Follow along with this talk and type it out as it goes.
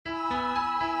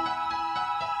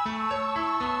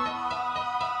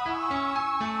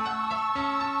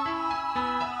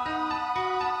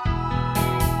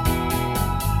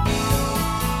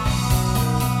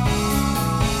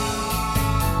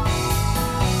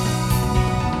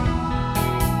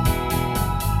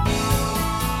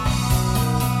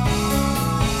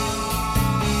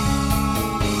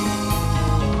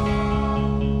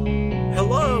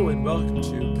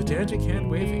Big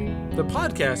Hand Waving, the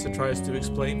podcast that tries to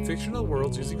explain fictional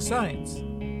worlds using science.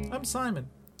 I'm Simon.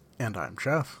 And I'm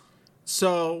Jeff.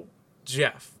 So,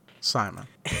 Jeff. Simon.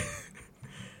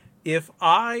 If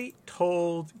I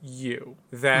told you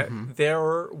that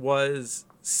there was,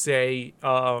 say,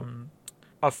 a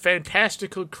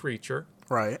fantastical creature...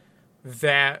 Right.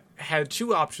 ...that had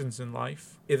two options in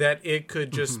life, that it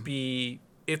could just be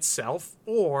itself,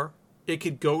 or it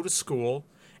could go to school,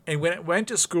 and when it went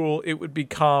to school, it would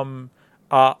become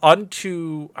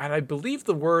unto, and I believe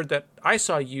the word that I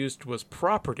saw used was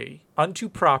property, unto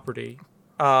property,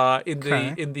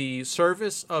 in the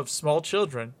service of small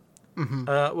children.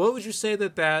 What would you say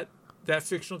that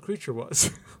fictional creature was?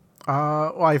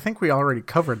 Well, I think we already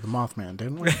covered the Mothman,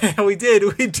 didn't we? We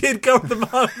did cover the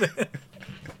Mothman.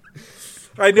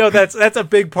 I know that's a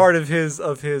big part of his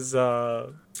what's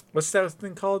that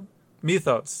thing called?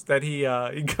 Mythos, that he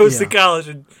goes to college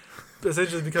and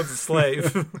essentially becomes a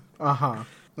slave.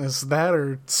 Is that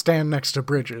or stand next to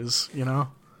bridges, you know?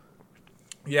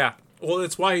 Yeah. Well,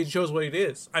 that's why he chose what it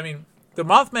is. I mean, the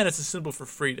Mothman is a symbol for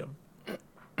freedom.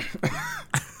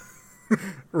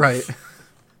 Right.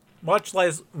 Much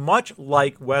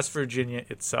like West Virginia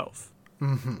itself.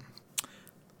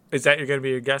 Is that going to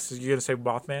be your guess? Are you going to say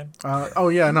Mothman? Oh,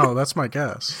 yeah, no, that's my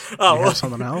guess. Oh, you have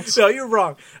something else? No, you're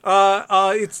wrong.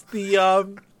 It's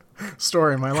the...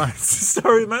 story of my life. It's the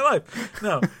story of my life.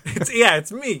 No,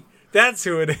 it's me. That's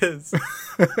who it is.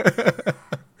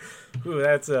 Ooh,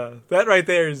 that right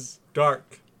there is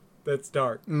dark. That's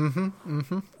dark. No,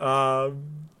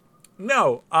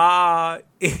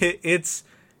 it's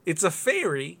a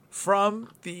fairy from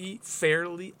the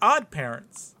Fairly Odd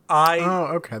Parents.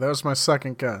 Okay, that was my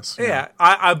second guess. Yeah,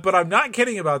 but I'm not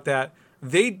kidding about that.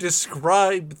 They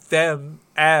describe them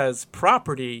as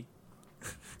property.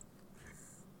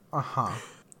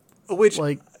 Which,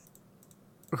 like,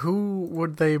 who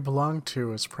would they belong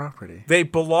to as property? They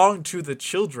belong to the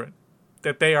children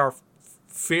that they are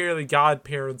fairly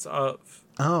godparents of.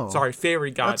 Oh. Sorry,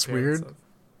 fairy godparents. That's weird. Of.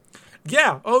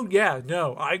 Yeah. Oh, yeah.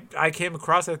 No, I came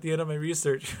across at the end of my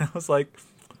research. I was like,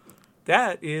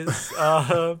 that is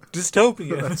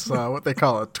dystopian. That's what they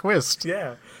call a twist.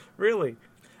 Yeah, really.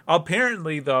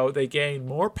 Apparently, though, they gain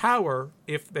more power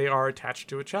if they are attached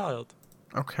to a child.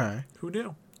 Okay. Who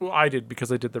knew? Well, I did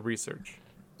because I did the research.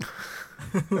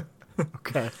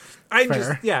 Okay.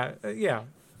 Fair. Yeah.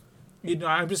 You know,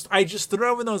 I just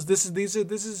throw in those. This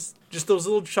is just those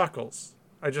little chuckles.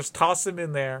 I just toss them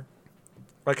in there,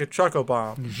 like a chuckle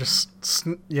bomb. You just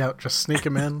sneak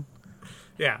them in.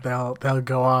 Yeah. They'll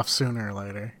go off sooner or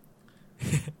later.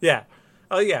 Yeah.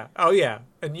 Oh yeah.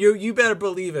 And you better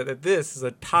believe it that this is a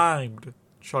timed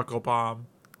chuckle bomb,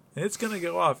 and it's gonna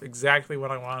go off exactly when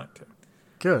I want it to.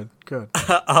 Good.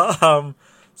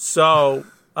 So,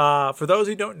 for those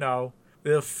who don't know,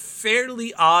 The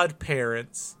Fairly Odd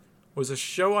Parents was a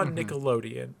show on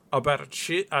Nickelodeon about a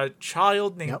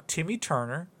child named Timmy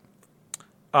Turner,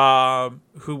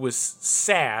 who was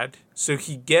sad. So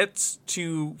he gets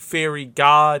to fairy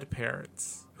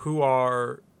godparents who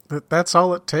are... That's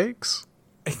all it takes?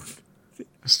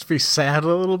 Just to be sad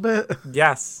a little bit?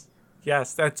 Yes,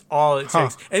 that's all it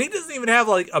takes. And he doesn't even have,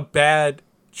 like, a bad...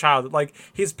 child. Like,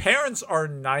 his parents are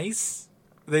nice.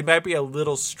 They might be a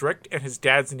little strict, and his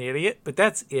dad's an idiot, but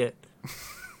that's it.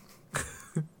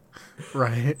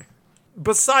 Right.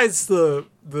 Besides the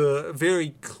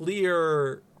very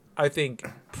clear, I think,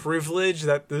 privilege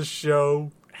that this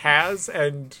show has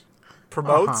and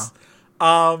promotes,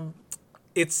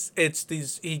 he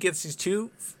gets these two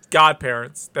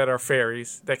godparents that are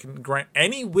fairies that can grant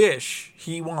any wish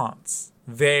he wants.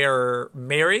 They're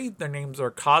married. Their names are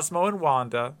Cosmo and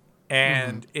Wanda.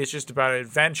 And it's just about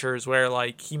adventures where,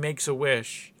 like, he makes a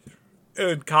wish.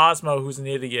 And Cosmo, who's an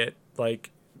idiot,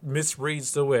 like,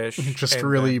 misreads the wish. Just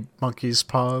really monkey's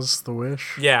paws the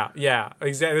wish. Yeah,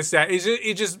 exactly.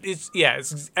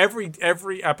 It's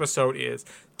every episode is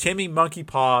Timmy monkey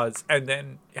paws and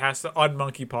then has to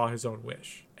unmonkey paw his own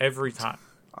wish. Every time.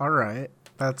 All right.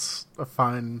 That's a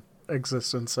fine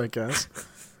existence, I guess.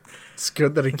 It's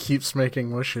good that he keeps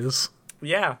making wishes.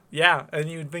 Yeah, and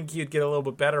you'd think he'd get a little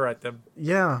bit better at them.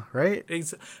 Yeah, right?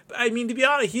 I mean, to be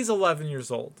honest, he's 11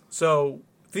 years old. So,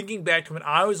 thinking back to when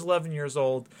I was 11 years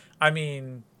old, I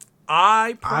mean,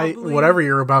 whatever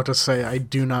you're about to say, I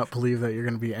do not believe that you're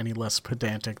going to be any less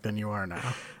pedantic than you are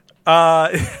now.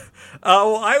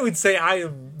 Well, I would say I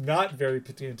am not very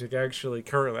pedantic, actually,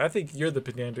 currently. I think you're the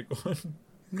pedantic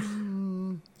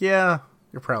one. Yeah,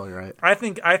 you're probably right. I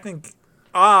think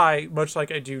I, much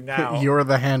like I do now. You're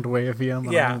the hand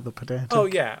wavium. Yeah. I'm the pedantic. Oh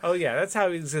yeah. That's how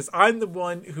he exists. I'm the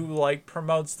one who like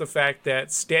promotes the fact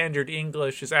that standard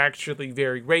English is actually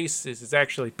very racist. It's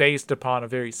actually based upon a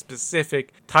very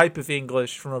specific type of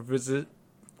English from a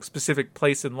specific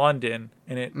place in London,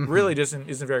 and it really isn't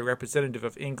very representative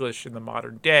of English in the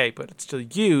modern day. But it's still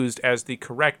used as the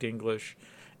correct English.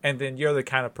 And then you're the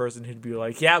kind of person who'd be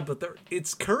like, yeah, but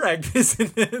it's correct,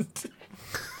 isn't it?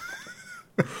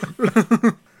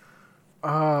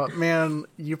 Man,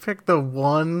 you picked the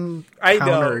one I know.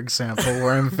 counter example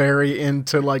where I'm very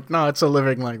into like, no, it's a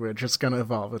living language. It's going to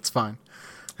evolve. It's fine.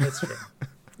 That's true.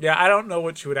 Yeah, I don't know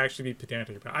what you would actually be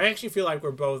pedantic about. I actually feel like we're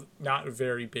both not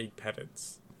very big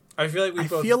pedants. I feel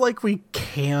like we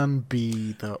can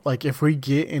be though. Like if we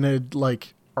get in a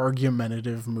like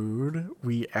argumentative mood,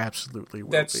 we absolutely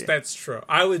will be. That's true.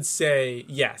 I would say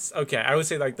yes. Okay, I would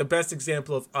say like the best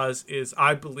example of us is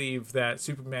I believe that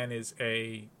Superman is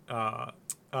an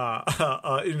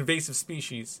invasive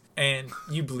species, and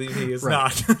you believe he is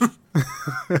not.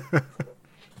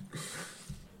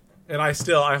 And I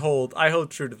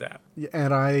hold true to that.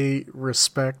 And I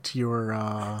respect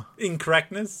your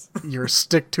incorrectness, your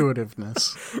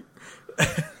stick-to-itiveness.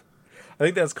 I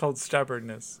think that's called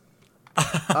stubbornness.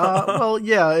 Well,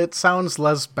 yeah, it sounds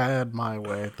less bad my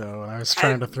way, though. I was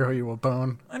trying to throw you a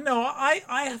bone. No,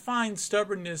 I find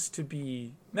stubbornness to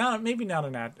be maybe not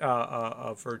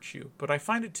a virtue, but I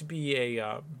find it to be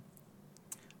a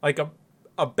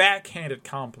backhanded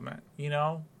compliment. You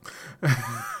know.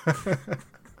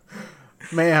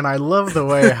 Man, I love the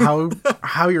way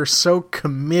how you're so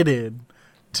committed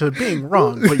to being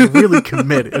wrong, but you're really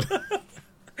committed.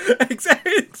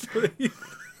 Exactly.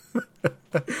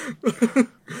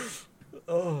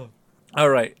 Oh. All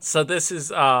right. So this is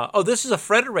this is a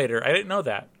Frederator. I didn't know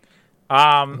that.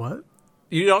 What?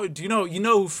 Do you know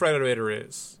who Frederator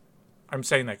is? I'm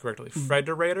saying that correctly.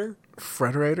 Frederator?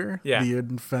 Frederator? Yeah. The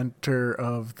inventor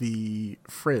of the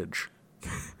fridge.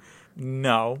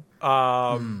 No.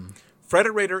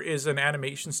 Frederator is an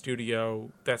animation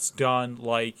studio that's done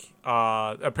like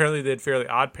apparently they did Fairly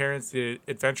Odd Parents, they did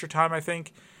Adventure Time, I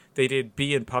think. They did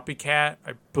Bee and Puppy Cat.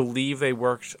 I believe they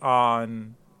worked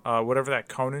on whatever that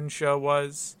Conan show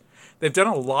was. They've done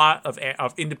a lot of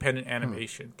independent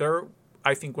animation. They're,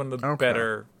 I think, one of the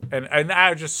better. And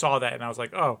I just saw that and I was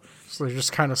like, oh. So they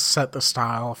just kind of set the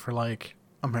style for like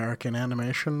American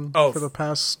animation for the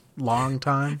past long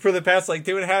time. For the past like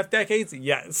 2.5 decades,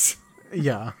 yes.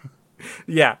 Yeah.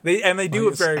 Yeah, they do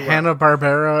it very well.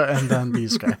 Hanna-Barbera and then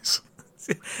these guys.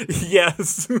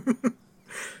 Yes.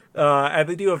 And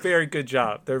they do a very good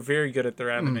job. They're very good at their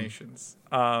animations.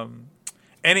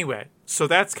 Anyway, so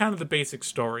that's kind of the basic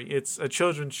story. It's a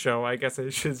children's show, I guess I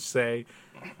should say.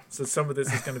 So some of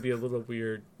this is going to be a little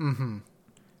weird.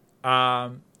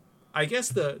 I guess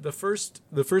the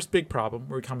first big problem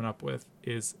we're coming up with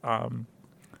is kind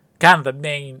of the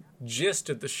main gist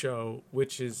of the show,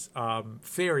 which is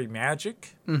fairy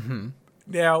magic.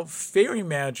 Now, fairy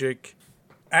magic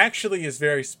actually is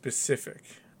very specific.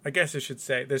 I guess I should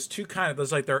say there's two kinds.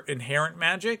 There's like their inherent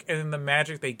magic and then the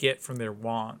magic they get from their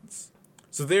wands.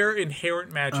 So their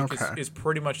inherent magic is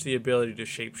pretty much the ability to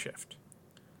shapeshift.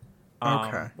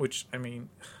 Which, I mean,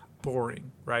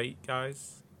 boring, right,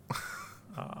 guys?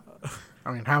 I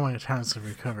mean, how many times have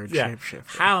we covered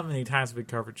shapeshifting? How many times have we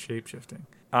covered shapeshifting?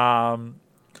 And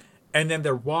then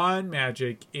their wand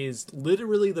magic is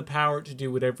literally the power to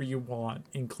do whatever you want,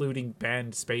 including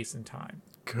bend space and time.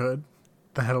 Good.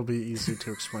 That'll be easy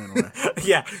to explain away.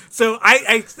 Yeah. So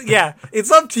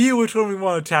it's up to you which one we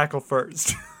want to tackle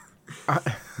first.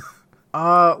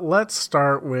 Let's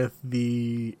start with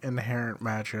the inherent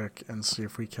magic and see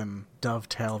if we can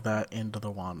dovetail that into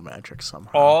the wand magic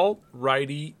somehow.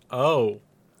 Alrighty. Oh.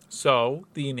 So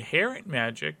the inherent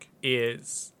magic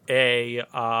is a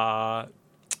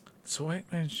so wait,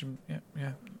 let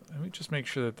me just make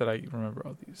sure that I remember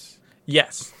all these.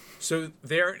 Yes. So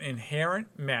their inherent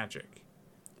magic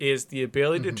is the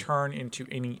ability to turn into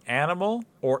any animal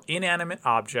or inanimate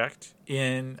object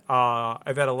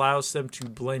that allows them to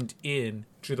blend in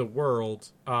to the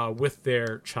world with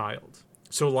their child.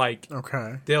 So, like,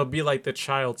 they'll be like the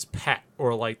child's pet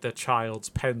or like the child's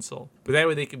pencil. But that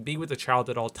way they can be with the child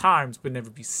at all times but never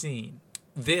be seen.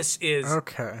 This is...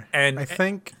 Okay. And I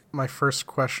think my first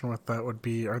question with that would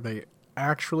be, are they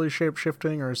actually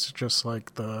shape-shifting or is it just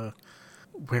like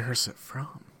where is it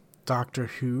from? Doctor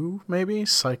Who, maybe?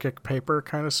 Psychic paper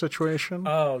kind of situation?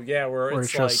 Oh, yeah, where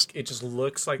it's like, it just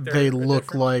looks like they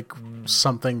look like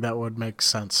something that would make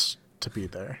sense to be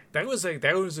there. That's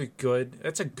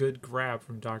a good grab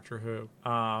from Doctor Who.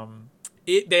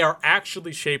 They are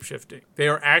actually shapeshifting. They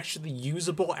are actually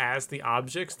usable as the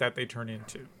objects that they turn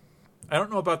into. I don't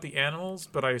know about the animals,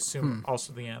 but I assume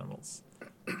also the animals.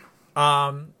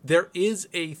 There is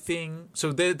a thing.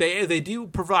 So they do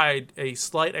provide a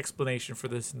slight explanation for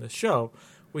this in the show,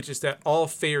 which is that all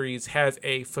fairies have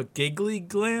a Fagiggly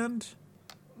gland.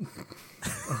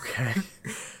 Okay.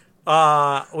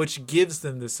 Which gives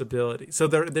them this ability. So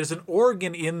there's an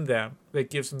organ in them that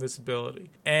gives them this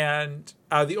ability. And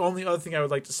the only other thing I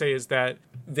would like to say is that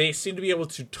they seem to be able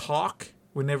to talk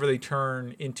whenever they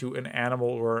turn into an animal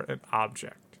or an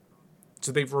object.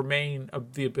 So they remain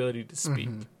the ability to speak.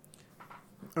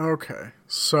 Okay.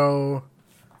 So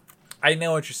I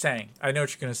know what you're saying. I know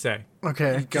what you're going to say.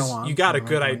 Okay, go on. You got a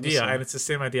good idea, and it's the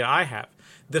same idea I have.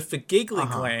 The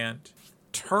Fagiggly gland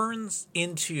turns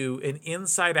into an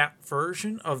inside-out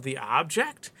version of the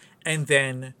object and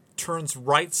then turns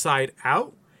right side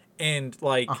out and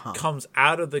comes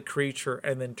out of the creature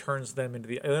and then turns them into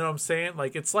the, you know what I'm saying?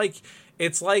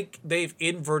 It's like they've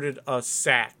inverted a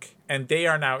sack and they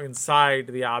are now inside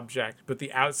the object, but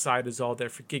the outside is all their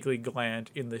Fagiggly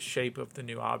gland in the shape of the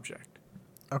new object.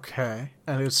 Okay.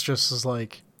 And it's just as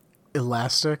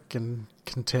elastic and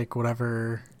can take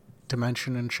whatever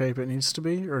dimension and shape it needs to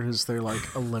be, or is there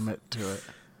a limit to it?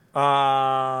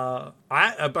 I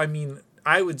mean,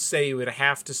 I would say it would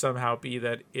have to somehow be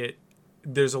that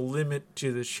there's a limit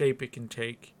to the shape it can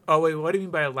take. Oh wait, what do you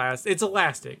mean by elastic? It's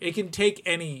elastic. It can take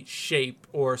any shape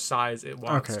or size it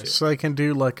wants to. Okay, so they can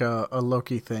do a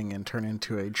Loki thing and turn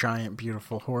into a giant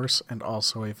beautiful horse and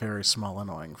also a very small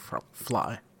annoying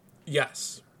fly.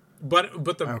 Yes, but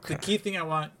the key thing I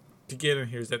want to get in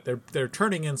here is that they're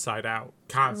turning inside out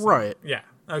constantly. Right. Yeah.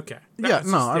 Okay.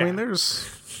 I mean, there's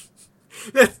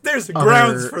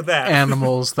grounds for that.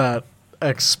 Animals that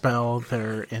expel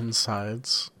their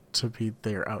insides to be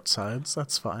their outsides.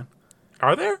 That's fine.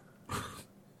 Are there?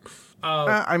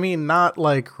 I mean, not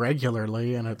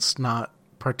regularly, and it's not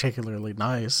particularly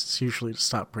nice. It's usually to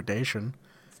stop predation,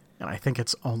 and I think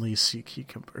it's only sea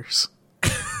cucumbers.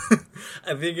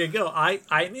 There you go.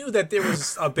 I knew that there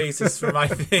was a basis for my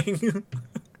thing.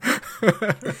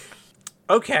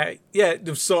 Okay, yeah.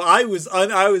 So I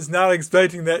was not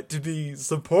expecting that to be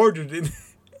supported in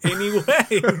any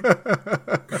way.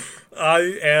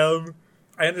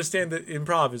 I understand that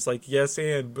improv is yes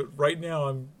and, but right now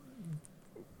I'm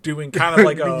doing kind of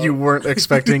a. You weren't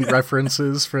expecting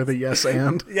references for the yes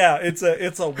and. Yeah, it's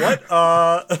a what?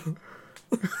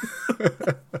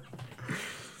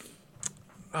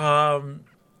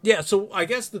 Yeah, so I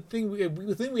guess the thing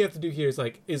we have to do here is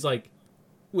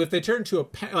if they turn into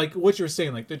what you're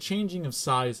saying, the changing of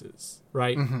sizes,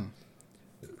 right? Mm-hmm.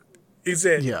 Is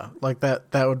it? Yeah,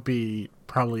 that would be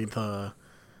probably the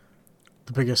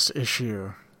biggest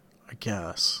issue, I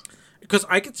guess. Because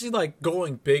I could see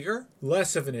going bigger,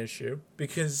 less of an issue,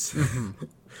 because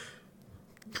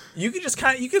you could just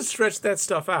you could stretch that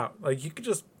stuff out. You could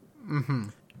just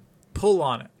pull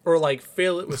on it or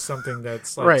fill it with something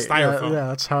that's right. styrofoam. Yeah,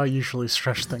 that's how I usually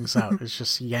stretch things out. Is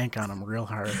just yank on them real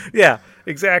hard. Yeah,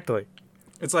 exactly.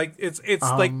 It's it's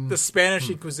like the Spanish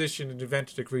Inquisition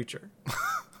invented a creature.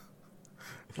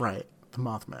 Right, the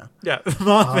Mothman. Yeah, the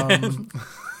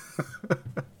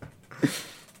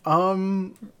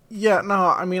Mothman. Yeah, no,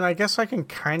 I mean, I guess I can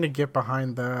kind of get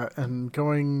behind that, and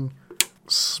going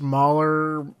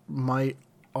smaller might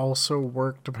also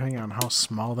work depending on how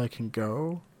small they can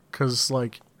go, because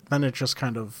then it just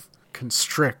kind of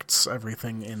constricts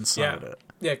everything inside it.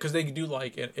 Yeah, because they can do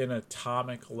an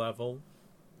atomic level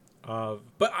of.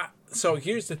 But so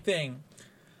here's the thing.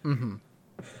 Mm-hmm.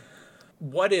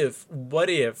 What if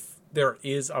there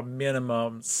is a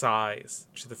minimum size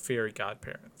to the fairy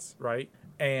godparents, right?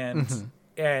 And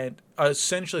and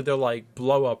essentially they're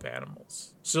blow up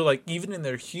animals. So even in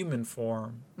their human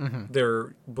form,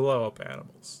 they're blow up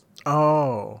animals.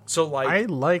 Oh, so I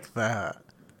like that.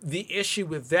 The issue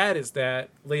with that is that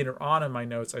later on in my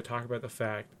notes I talk about the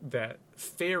fact that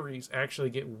fairies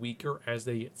actually get weaker as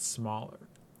they get smaller.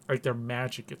 Their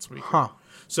magic gets weaker. Huh.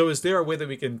 So is there a way that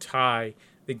we can tie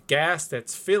the gas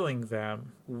that's filling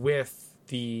them with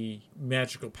the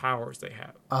magical powers they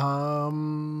have?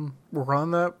 Run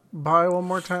that by one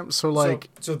more time. So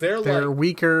so they're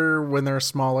weaker when they're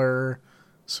smaller,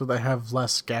 so they have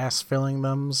less gas filling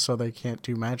them, so they can't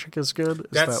do magic as good. Is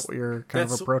that what you're kind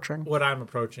of approaching? What I'm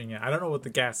approaching. Yeah, I don't know what the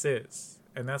gas is,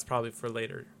 and that's probably for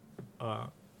later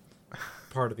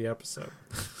part of the episode.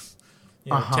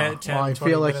 10, well, I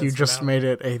feel like you just now. made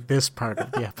it this part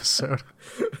of the episode.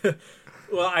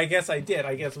 Well, I guess I did.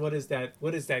 I guess what is that?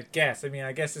 What is that guess? I mean,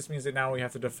 I guess this means that now we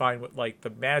have to define what like the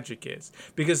magic is,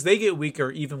 because they get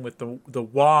weaker even with the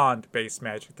wand based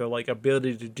magic, the like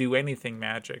ability to do anything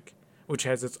magic, which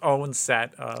has its own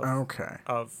set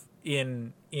of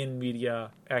in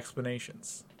media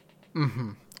explanations.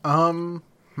 I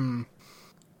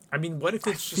mean, what if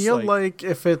it's just feel like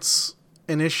if it's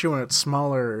an issue and it's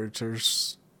smaller,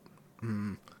 there's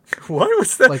what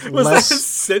was that? Like was less... that a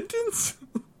sentence?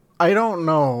 I don't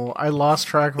know. I lost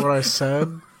track of what I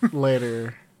said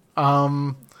later.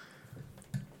 I'm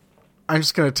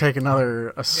just gonna take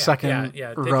a second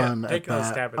run take at a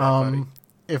that. stab at that, buddy.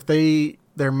 If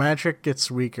their magic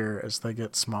gets weaker as they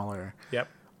get smaller, Yep.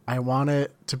 I want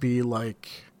it to be like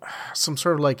some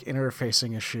sort of like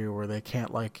interfacing issue where they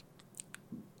can't like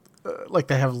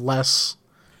they have less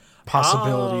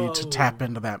possibility to tap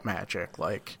into that magic.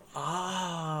 Like,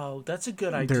 oh, that's a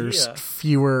good idea. There's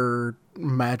fewer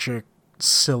magic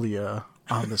cilia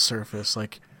on the surface,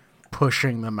 like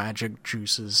pushing the magic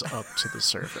juices up to the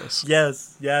surface.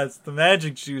 Yes, the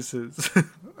magic juices.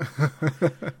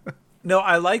 No,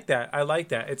 I like that.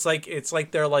 It's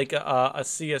like they're like a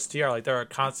CSTR, like they're a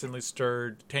constantly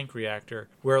stirred tank reactor,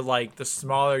 where like the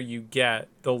smaller you get,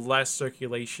 the less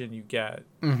circulation you get,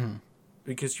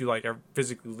 because you like are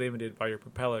physically limited by your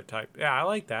propeller type. Yeah, I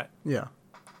like that. Yeah,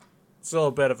 it's a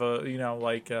little bit of a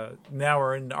now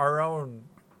we're in our own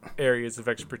areas of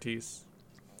expertise.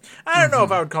 I don't know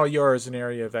if I would call yours an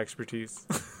area of expertise.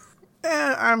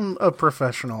 I'm a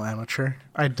professional amateur.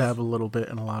 I dab a little bit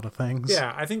in a lot of things.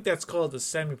 Yeah, I think that's called a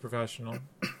semi-professional.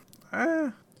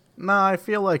 I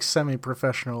feel like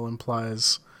semi-professional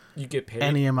implies you get paid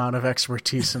any amount of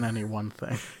expertise in any one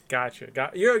thing.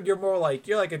 Gotcha. You're more like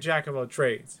you're like a jack of all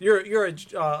trades. You're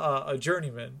a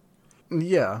journeyman.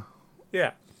 Yeah.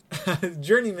 Yeah.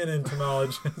 Journeyman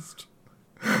entomologist.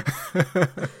 No,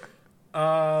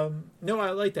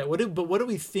 I like that. What do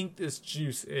we think this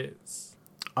juice is?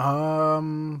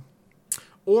 Or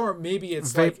maybe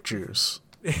it's vape juice.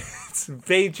 It's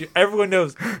vape juice. Everyone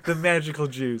knows the magical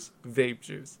juice, vape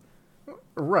juice.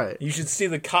 Right. You should see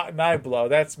the cotton eye blow.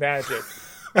 That's magic.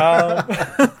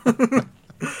 I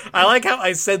like how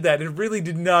I said that. It really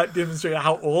did not demonstrate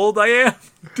how old I am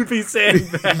to be saying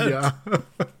that.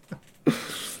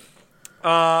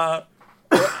 Yeah.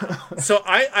 So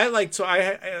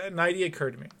an idea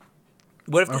occurred to me.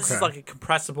 What if this is like a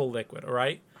compressible liquid, all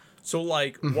right? So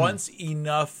like once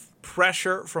enough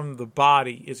pressure from the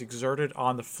body is exerted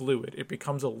on the fluid, it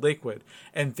becomes a liquid,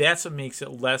 and that's what makes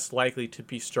it less likely to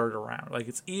be stirred around. Like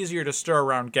it's easier to stir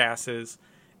around gases,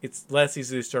 it's less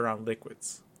easy to stir around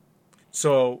liquids.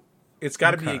 So it's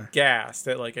got to be a gas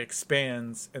that like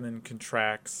expands and then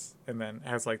contracts and then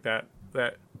has like that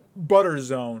butter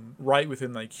zone right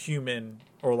within like human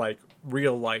or like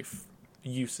real life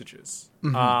usages.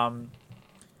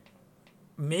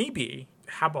 Maybe,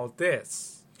 how about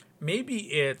this? Maybe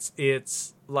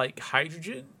it's like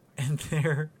hydrogen and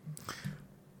they're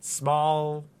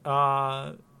small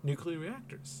nuclear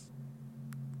reactors.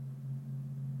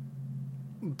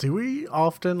 Do we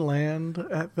often land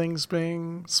at things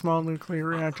being small nuclear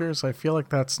reactors? I feel like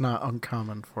that's not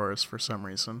uncommon for us for some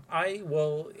reason.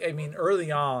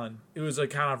 Early on, it was a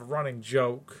kind of running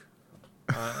joke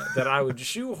that I would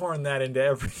shoehorn that into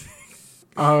everything.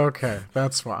 Oh, okay,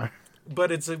 that's why.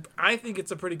 But I think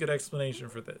it's a pretty good explanation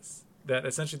for this. That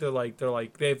essentially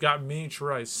they've got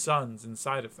miniaturized suns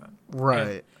inside of them.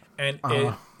 Right. And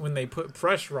when they put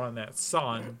pressure on that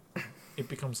sun, it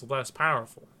becomes less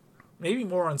powerful. Maybe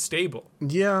more unstable.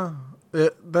 Yeah.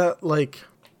 That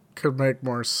could make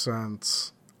more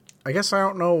sense. I guess I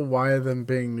don't know why them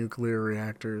being nuclear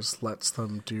reactors lets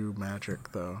them do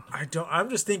magic, though. I'm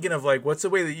just thinking of what's the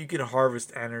way that you can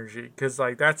harvest energy? Because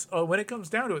that's when it comes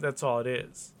down to it, that's all it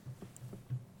is.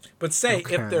 But say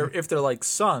if they're like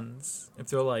suns, if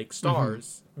they're like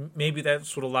stars, maybe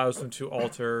that's what allows them to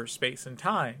alter space and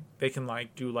time. They can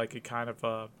do a kind of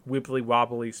a wibbly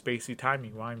wobbly spacey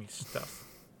timey-wimey stuff.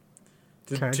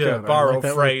 To borrow a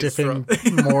phrase from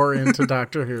more into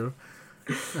Doctor Who.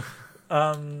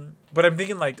 But I'm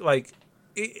thinking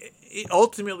it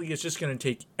ultimately is just going to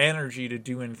take energy to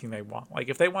do anything they want.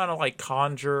 If they want to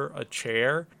conjure a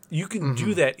chair, you can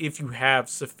do that if you have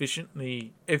sufficient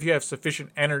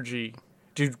energy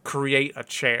to create a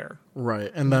chair.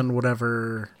 Right, and then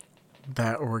whatever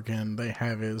that organ they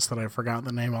have is that I forgot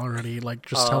the name already,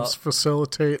 just helps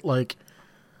facilitate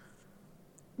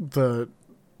the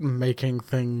making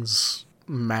things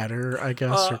matter, I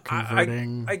guess, or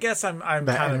converting I guess I'm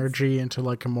that energy into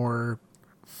a more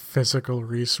physical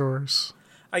resource.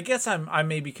 I guess I'm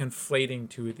maybe conflating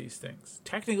two of these things.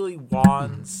 Technically,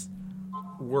 wands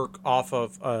work off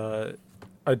of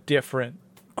a different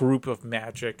group of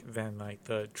magic than like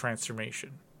the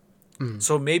transformation.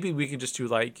 So maybe we could just do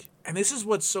like, and this is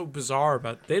what's so bizarre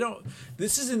about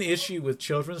this is an issue with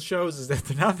children's shows, is that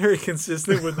they're not very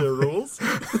consistent with their rules.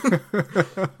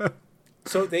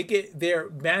 So their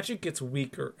magic gets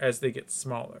weaker as they get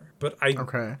smaller. But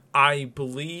I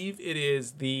believe it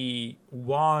is the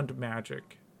wand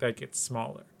magic that gets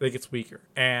smaller, that gets weaker.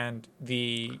 And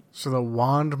So the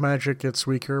wand magic gets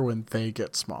weaker when they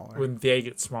get smaller. When they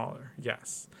get smaller,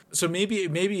 yes. So maybe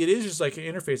it is just like an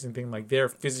interfacing thing, like they're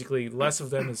physically, less of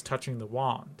them is touching the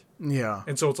wand. Yeah.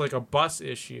 And so it's like a bus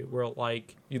issue where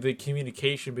like the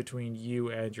communication between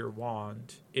you and your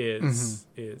wand is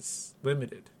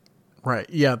limited. Right.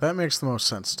 Yeah, that makes the most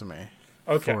sense to me.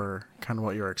 Okay. For kind of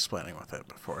what you were explaining with it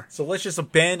before. So let's just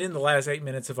abandon the last 8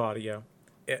 minutes of audio.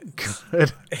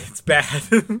 Good. It's bad.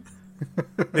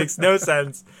 Makes no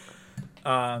sense.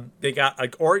 They got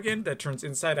like organ that turns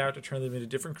inside out to turn them into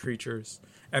different creatures.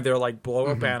 And they're like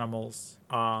blow-up animals.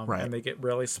 Right. And they get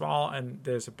really small, and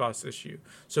there's a bus issue.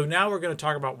 So now we're going to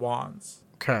talk about wands.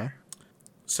 Okay.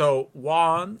 So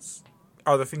wands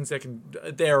are the things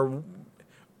that they're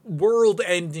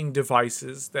world-ending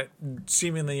devices that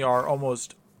seemingly are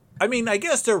almost, I mean, I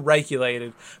guess they're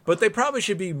regulated, but they probably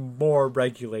should be more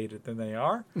regulated than they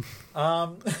are.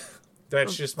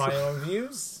 That's just my own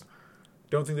views.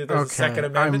 Don't think that there's a Second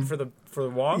Amendment for the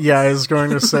wands. Yeah, I was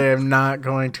going to say I'm not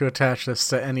going to attach this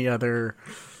to any other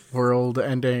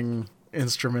world-ending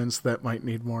instruments that might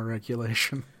need more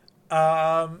regulation.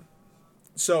 So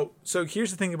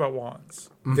here's the thing about wands.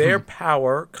 Their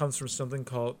power comes from something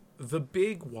called the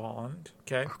Big Wand.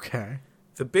 Okay.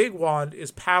 The Big Wand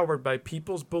is powered by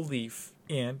people's belief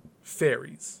in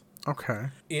fairies. Okay.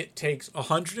 It takes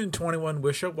 121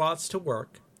 Wisha-Watts to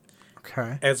work.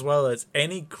 Okay. As well as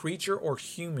any creature or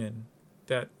human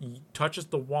that touches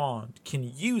the wand can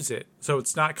use it. So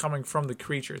it's not coming from the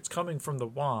creature. It's coming from the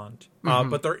wand.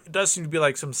 But there does seem to be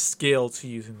like some skill to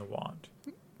using the wand.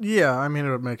 Yeah, I mean, it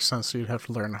would make sense. You'd have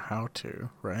to learn how to,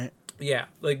 right? Yeah,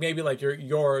 like maybe like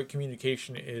your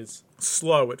communication is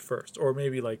slow at first, or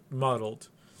maybe like muddled.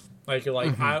 Like you're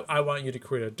like, I want you to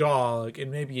create a dog,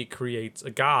 and maybe it creates a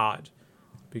god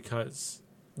because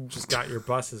you just got your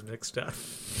buses mixed up.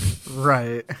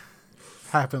 Right.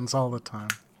 Happens all the time.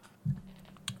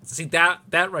 See, that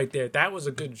right there, that was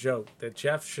a good joke that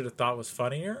Jeff should have thought was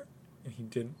funnier, and he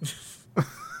didn't.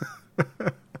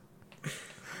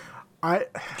 I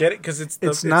get it, because it's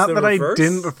not the that reverse? I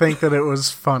didn't think that it was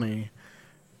funny.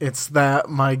 It's that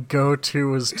my go-to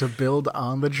was to build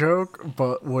on the joke,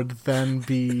 but would then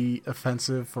be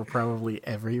offensive for probably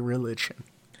every religion.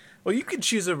 Well, you could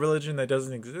choose a religion that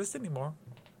doesn't exist anymore.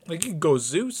 Like, you could go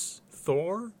Zeus,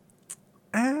 Thor.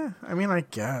 I mean, I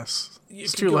guess.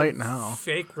 It's too late now.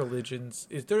 Fake religions.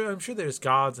 I'm sure there's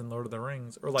gods in Lord of the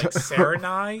Rings. Or like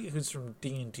Saranai, who's from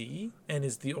D&D, and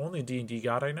is the only D&D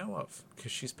god I know of.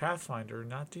 Because she's Pathfinder,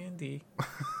 not D&D.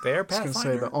 They're Pathfinder. I was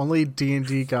going to say, the only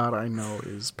D&D god I know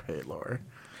is Pelor.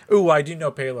 Ooh, I do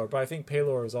know Pelor, but I think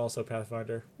Pelor is also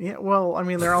Pathfinder. Yeah, well, I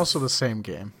mean, they're also the same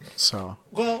game, so...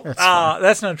 Well,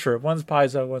 that's not true. One's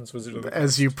Paizo, one's Wizard of the Coast.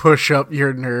 As you push up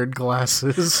your nerd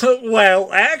glasses.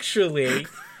 Well, actually...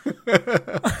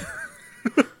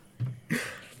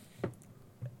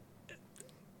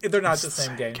 They're not the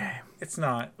same game. It's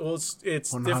not. Well,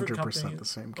 it's 100% different companies. The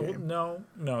same game. No,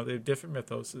 they're different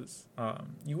mythoses.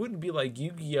 You wouldn't be like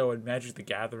Yu-Gi-Oh! And Magic the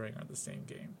Gathering are the same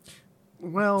game.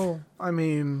 Well, I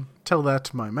mean, tell that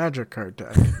to my Magic card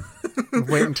deck.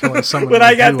 Wait until I summon when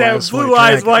I got that Blue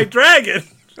Eyes White Dragon.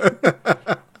 As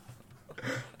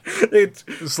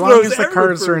long as the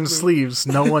cards are in sleeves,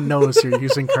 no one knows you're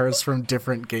using cards from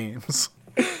different games.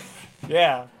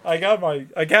 Yeah, I got my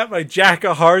Jack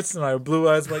of Hearts and my Blue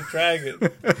Eyes White Dragon.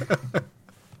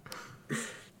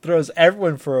 Throws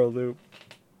everyone for a loop.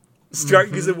 Start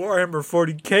using Warhammer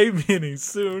 40k minis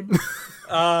soon.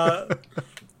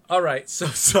 All right, so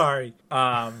sorry.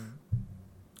 I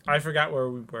forgot where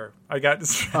we were. I got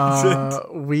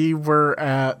distracted. We were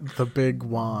at the Big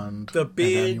Wand. The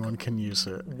Big and anyone can use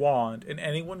it. Wand, and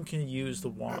anyone can use the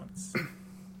wands.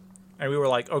 And we were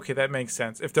like, okay, that makes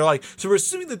sense. If they're like, so we're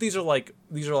assuming that these are like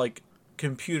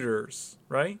computers,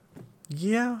 right?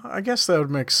 Yeah, I guess that would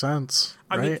make sense.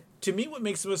 I mean, to me, what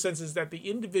makes the most sense is that the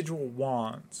individual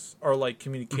wands are like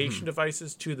communication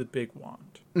devices to the big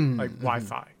wand, like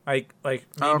Wi-Fi. Like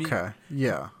maybe, okay,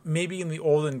 yeah. Maybe in the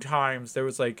olden times there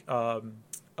was like, what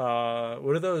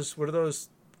are those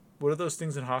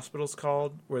things in hospitals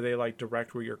called where they like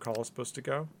direct where your call is supposed to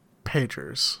go?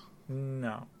 Pagers.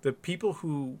 No, the people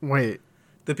who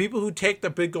take the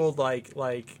big old like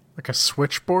a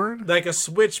switchboard. Like a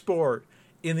switchboard.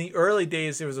 in the early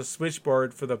days, there was a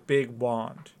switchboard for the big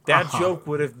wand. That joke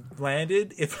would have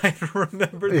landed if I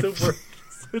remembered the word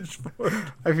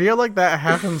switchboard. I feel like that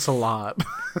happens a lot.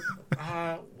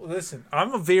 Listen,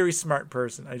 I'm a very smart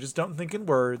person. I just don't think in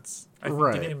words. I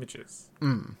think in images.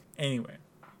 Anyway.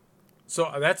 So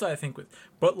that's what I think with.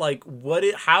 But, like,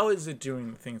 how is it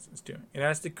doing the things it's doing? It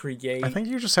has to create. I think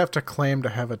you just have to claim to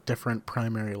have a different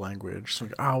primary language. So,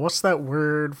 what's that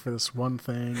word for this one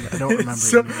thing? I don't remember.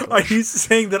 So, are you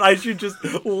saying that I should just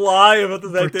lie about the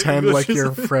fact pretend that like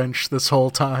you're French this whole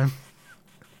time?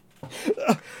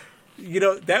 You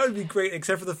know, that would be great,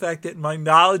 except for the fact that my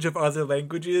knowledge of other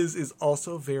languages is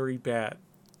also very bad.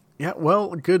 Yeah, well,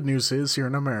 good news is you're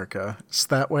in America. It's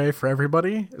that way for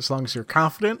everybody. As long as you're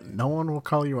confident, no one will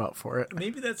call you out for it.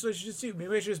 Maybe that's what I should just do.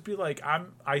 Maybe I should just be like,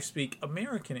 I speak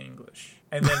American English.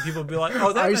 And then people will be like,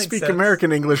 oh, that makes sense. I speak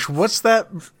American English. What's that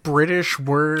British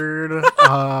word?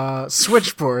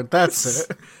 Switchboard. That's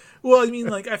it. Well, I mean,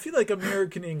 like, I feel like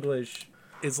American English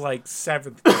is like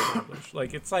 7th grade English.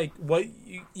 Like, it's like what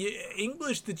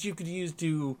English that you could use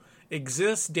to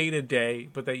exist day to day,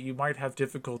 but that you might have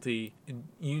difficulty in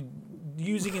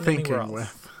using it anywhere else.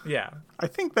 With. Yeah. I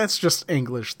think that's just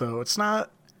English, though. It's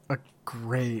not a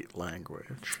great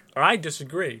language. I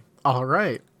disagree. All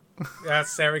right.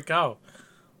 There we go.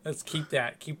 Let's keep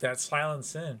that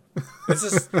silence in. This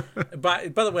is, by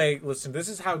the way, listen. This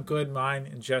is how good mine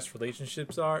and Jeff's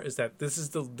relationships are. Is that this is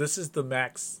the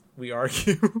max we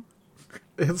argue.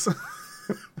 It's.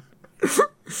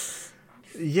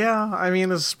 Yeah, I mean,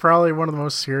 this is probably one of the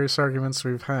most serious arguments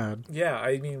we've had. Yeah,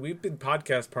 I mean, we've been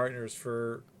podcast partners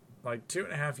for like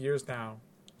 2.5 years now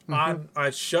on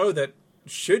a show that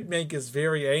should make us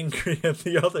very angry at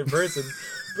the other person.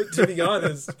 But to be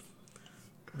honest,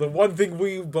 the one thing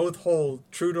we both hold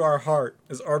true to our heart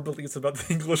is our beliefs about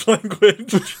the English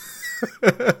language.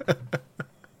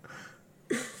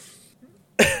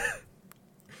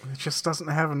 It just doesn't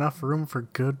have enough room for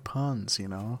good puns, you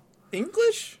know?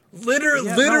 English? Here's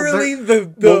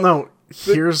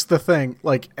the thing.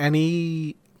 Like,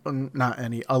 a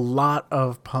lot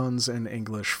of puns in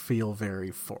English feel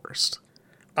very forced.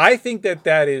 I think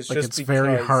that is like, just it's because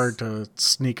very hard to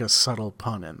sneak a subtle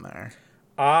pun in there.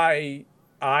 I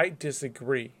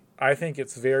disagree. I think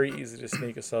it's very easy to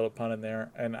sneak a subtle pun in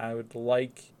there, and I would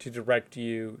like to direct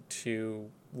you to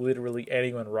literally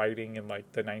anyone writing in,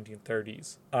 like, the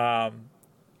 1930s.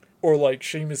 Or like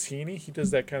Seamus Heaney, he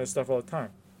does that kind of stuff all the time.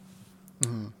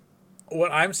 Mm-hmm.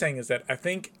 What I'm saying is that I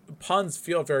think puns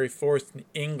feel very forced in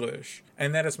English,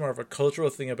 and that is more of a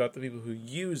cultural thing about the people who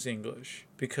use English,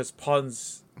 because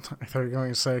puns... I thought you were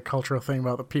going to say a cultural thing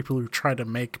about the people who try to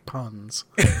make puns.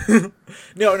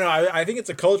 No, I think it's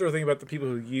a cultural thing about the people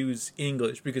who use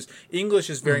English, because English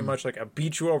is very much like a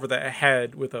beat you over the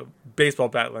head with a baseball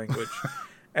bat language.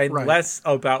 And less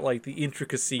about, like, the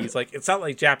intricacies. Like, it's not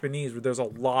like Japanese where there's a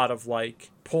lot of,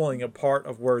 like, pulling apart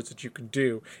of words that you can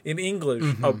do. In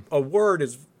English, a word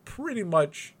is pretty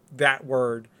much that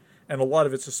word, and a lot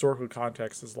of its historical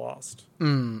context is lost.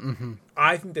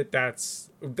 I think that's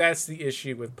the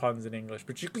issue with puns in English.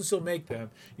 But you can still make them.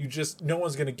 No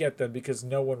one's going to get them because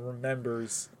no one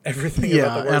remembers everything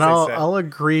about the words they said. Yeah, and I'll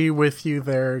agree with you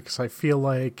there, because I feel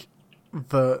like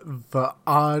the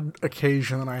odd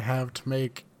occasion I have to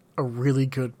make a really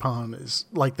good pun is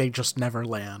like they just never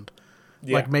land.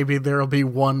 Yeah. Like maybe there'll be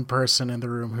one person in the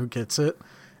room who gets it,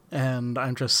 and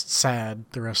I'm just sad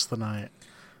the rest of the night.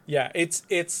 Yeah,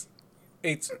 it's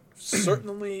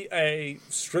certainly a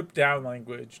stripped down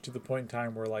language to the point in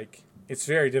time where, like, it's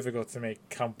very difficult to make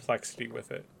complexity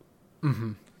with it.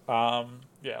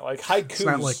 Yeah, like haikus. It's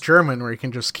not like German where you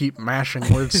can just keep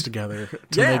mashing words together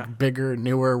to make bigger,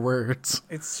 newer words.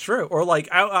 It's true. Or like,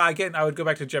 I would go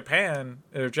back to Japan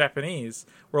or Japanese,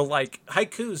 where like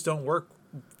haikus don't work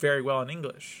very well in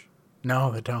English.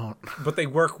 No, they don't. But they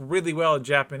work really well in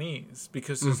Japanese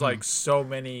because there's like so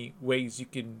many ways you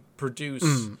can produce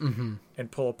and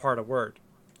pull apart a word.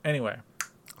 Anyway.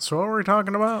 So what were we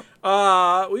talking about?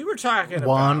 We were talking about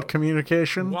wand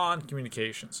communication. Wand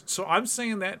communications. So I'm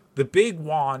saying that the big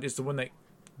wand is the one that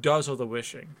does all the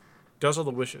wishing, does all the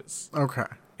wishes. Okay.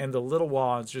 And the little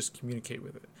wands just communicate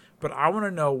with it. But I want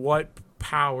to know what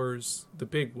powers the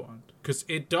big wand, because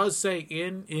it does say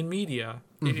in media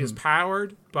it is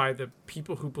powered by the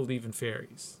people who believe in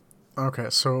fairies.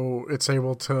 Okay, so it's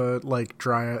able to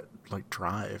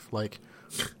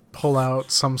pull out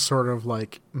some sort of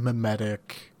like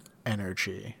mimetic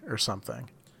energy or something.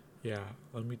 Yeah,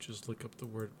 let me just look up the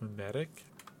word mimetic.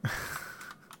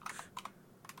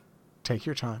 Take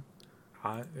your time.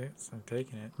 Yes, I'm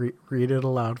taking it. Read it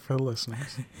aloud for the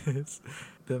listeners.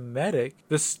 The medic.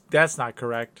 That's not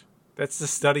correct. That's the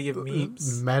study of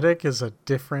memes. Medic is a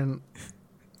different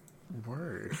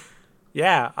word.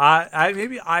 Yeah, I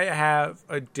maybe I have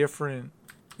a different.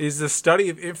 Is the study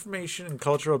of information and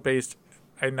cultural based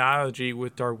analogy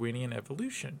with Darwinian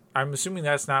evolution. I'm assuming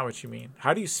that's not what you mean.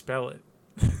 How do you spell it?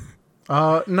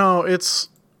 No, it's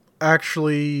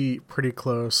actually pretty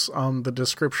close. The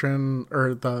description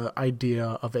or the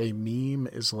idea of a meme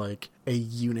is like a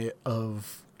unit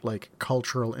of like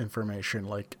cultural information,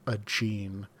 like a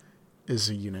gene is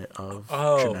a unit of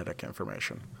genetic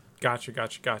information. Gotcha.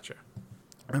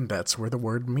 And that's where the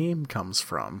word meme comes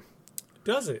from.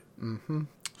 Does it? Mm-hmm.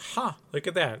 Huh, look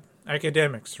at that.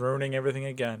 Academics ruining everything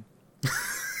again.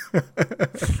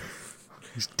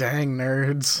 These dang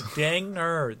nerds. Dang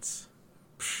nerds.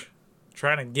 Psh,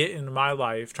 trying to get into my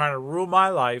life, trying to rule my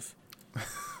life.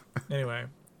 Anyway,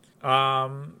 I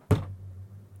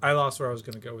lost where I was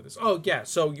going to go with this. Oh yeah,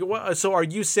 so are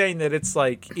you saying that it's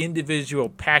like individual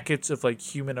packets of like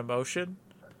human emotion?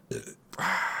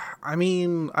 I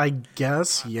mean, I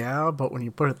guess, yeah, but when you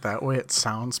put it that way, it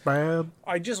sounds bad.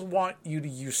 I just want you to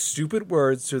use stupid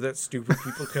words so that stupid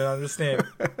people can understand.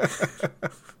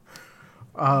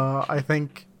 I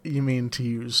think you mean to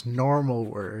use normal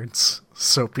words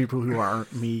so people who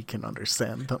aren't me can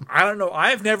understand them. I don't know.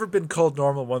 I've never been called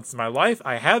normal once in my life.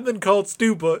 I have been called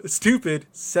stupid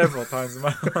several times in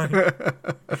my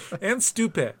life. And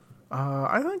stupid.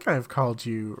 I think I've called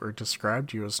you or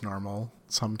described you as normal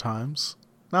sometimes.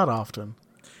 Not often.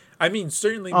 I mean,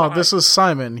 certainly. This is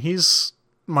Simon. He's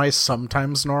my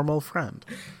sometimes normal friend.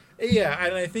 Yeah,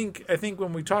 and I think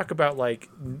when we talk about like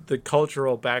the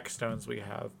cultural backstones we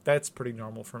have, that's pretty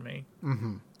normal for me.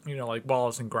 Mm-hmm. You know, like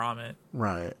Wallace and Gromit.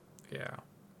 Right. Yeah,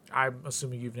 I'm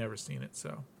assuming you've never seen it,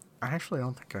 so. I actually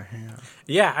don't think I have.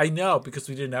 Yeah, I know because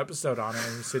we did an episode on it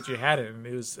and you said you had it, and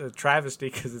it was a travesty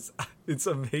because it's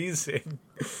amazing.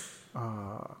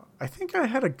 I think I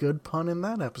had a good pun in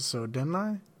that episode, didn't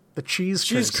I? The cheese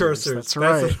cursors. That's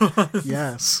right.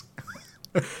 Yes.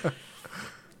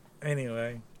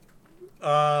 Anyway.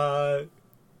 Wow,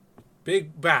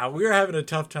 we were having a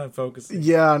tough time focusing.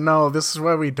 Yeah, no, this is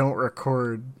why we don't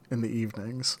record in the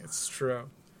evenings. It's true.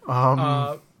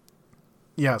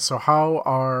 Yeah, so how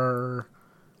are...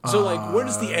 So, like, where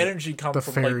does the energy come the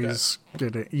from? The fairies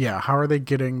getting... Yeah, how are they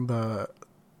getting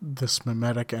this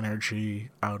mimetic energy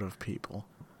out of people?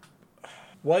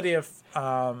 What if...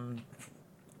 I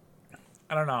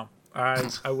don't know.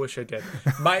 I wish I did.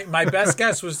 My best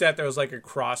guess was that there was like a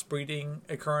crossbreeding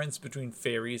occurrence between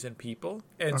fairies and people,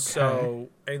 and so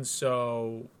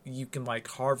you can like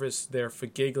harvest their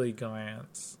Fagigli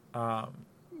glands.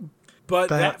 But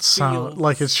that sounds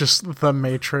like it's just the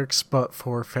Matrix, but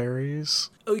for fairies.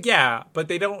 Oh yeah, but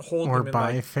they don't hold them in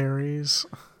by like, fairies.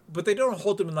 But they don't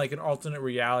hold them in like an alternate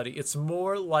reality. It's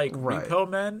more like Repo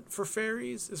Men for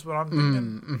fairies, is what I'm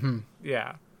thinking. Mm-hmm.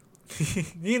 Yeah.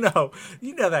 you know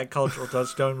that cultural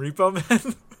touchstone, Repo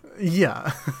Man.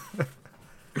 Yeah.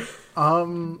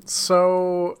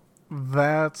 So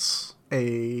that's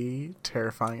a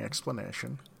terrifying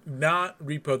explanation. Not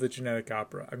Repo the Genetic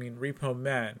Opera. I mean Repo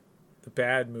Man, the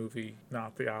bad movie,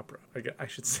 not the opera. I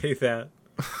should say that.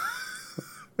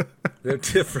 They're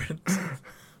different.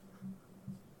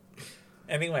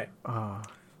 Anyway.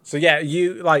 So yeah,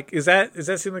 you like is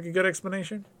that seem like a good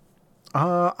explanation?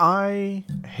 I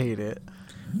hate it.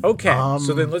 Okay,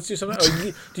 so then let's do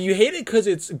something. Do you hate it because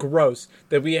it's gross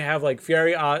that we have like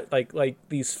fairy, like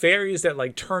these fairies that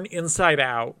like turn inside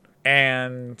out,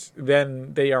 and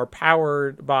then they are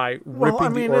powered by ripping the organs out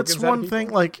of people? It's one thing.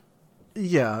 Like,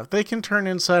 yeah, they can turn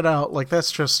inside out. Like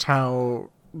that's just how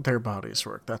their bodies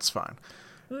work. That's fine.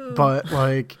 But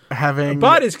like having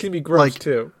bodies can be gross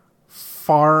too.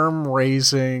 Farm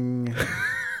raising.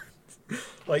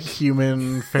 Like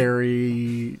human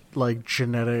fairy like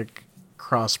genetic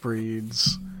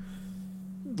crossbreeds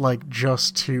like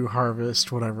just to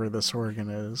harvest whatever this organ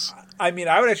is. I mean,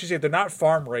 I would actually say they're not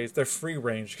farm raised, they're free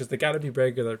range because they got to be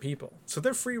regular people. So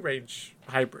they're free range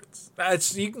hybrids.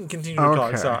 You can continue to call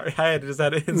it. Sorry. I had to just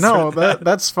had to No,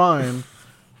 that's fine.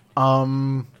 I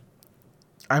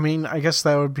mean, I guess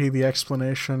that would be the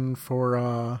explanation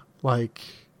for like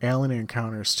alien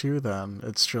encounters too then.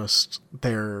 It's just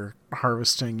they're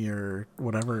harvesting your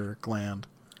whatever gland.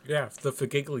 Yeah, the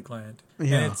Fagigli gland.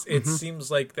 Yeah. And it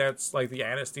seems like that's like the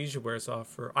anesthesia wears off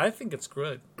for. I think it's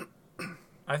good.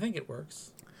 I think it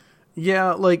works.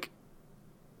 Yeah, like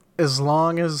as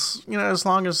long as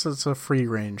it's a free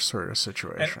range sort of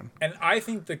situation. And I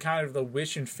think the kind of the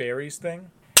wish and fairies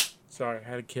thing. Sorry, I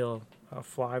had to kill a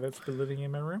fly that's been living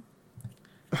in my room.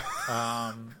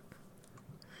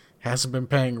 Hasn't been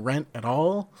paying rent at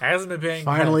all. Hasn't been paying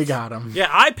Finally rent. got him. Yeah,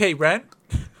 I pay rent.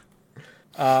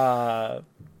 Yeah,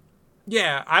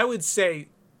 I would say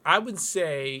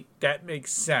that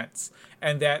makes sense,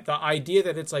 and that the idea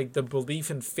that it's like the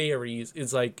belief in fairies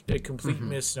is like a complete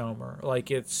misnomer. Like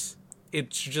it's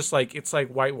just like it's like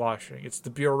whitewashing. It's the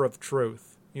Bureau of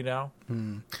Truth, you know?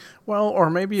 Well, or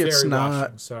maybe it's Fairy not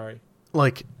washing, sorry.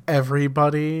 like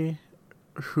everybody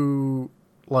who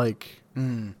like.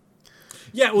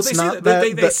 Yeah, well, they It's say not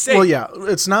that, they say. Well, yeah,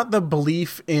 it's not the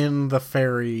belief in the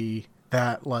fairy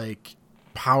that like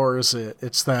powers it.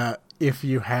 It's that if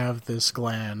you have this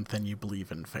gland, then you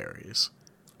believe in fairies.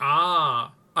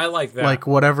 Ah, I like that. Like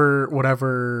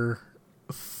whatever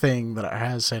thing that it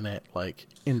has in it, like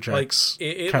injects Like,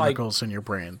 it chemicals in your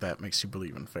brain that makes you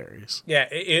believe in fairies. Yeah,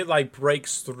 it like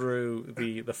breaks through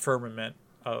the firmament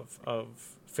of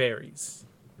fairies.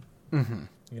 Mm-hmm.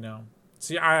 You know.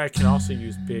 See, I can also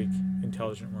use big,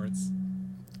 intelligent words.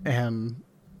 And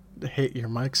hit your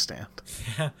mic stand.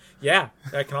 Yeah,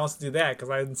 I can also do that because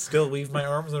I can still leave my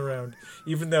arms around,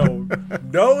 even though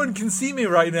no one can see me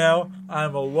right now.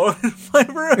 I'm alone in my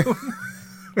room.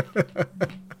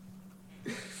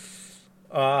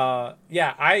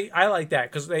 Yeah, I like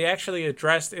that because they actually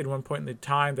addressed at one point in the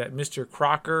time that Mr.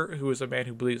 Crocker, who is a man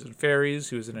who believes in fairies,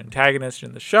 who is an antagonist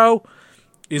in the show,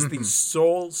 is the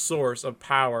sole source of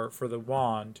power for the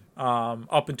wand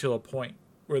up until a point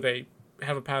where they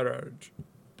have a power outage.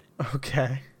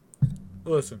 Okay.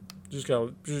 Listen, just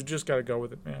gotta go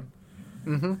with it, man.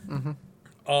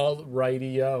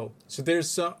 Alrighty-o. So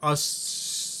there's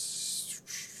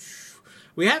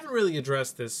we haven't really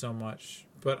addressed this so much,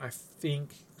 but I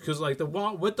think because like the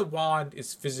wand, what the wand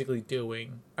is physically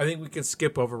doing, I think we can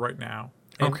skip over right now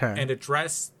and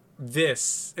address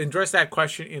that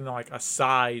question in like a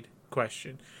side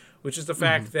question, which is the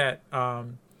fact that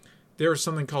there is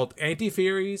something called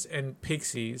anti-fairies and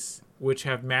pixies, which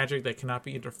have magic that cannot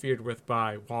be interfered with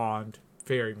by wand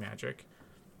fairy magic.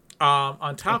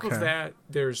 On top of that,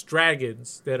 there's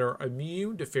dragons that are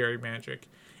immune to fairy magic.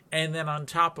 And then on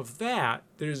top of that,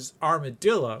 there's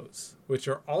armadillos, which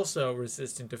are also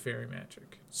resistant to fairy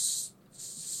magic.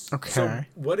 Okay. So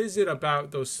what is it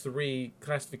about those three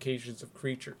classifications of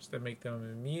creatures that make them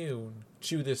immune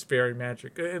to this fairy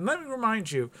magic? And let me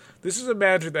remind you, this is a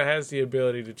magic that has the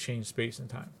ability to change space and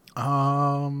time.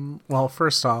 Well,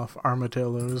 first off,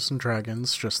 armadillos and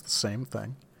dragons, just the same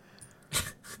thing.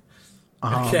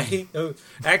 Okay.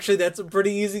 Actually, that's a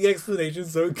pretty easy explanation,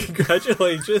 so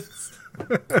congratulations.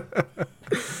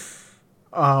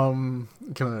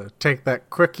 Gonna take that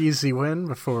quick, easy win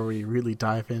before we really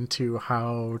dive into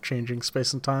how changing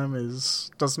space and time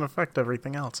doesn't affect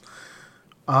everything else.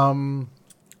 What do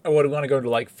we want to go into,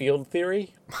 like, field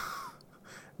theory?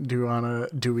 Do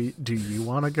you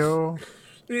wanna go?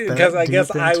 Because I guess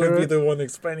I would be the one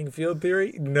explaining field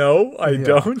theory. No, I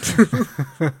don't.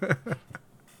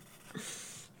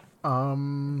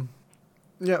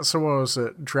 Yeah, so what was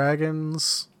it?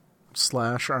 Dragons /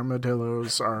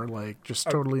 armadillos are like just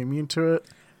totally immune to it.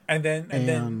 And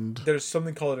then there's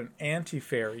something called an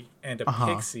anti-fairy and a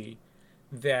pixie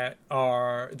that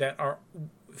are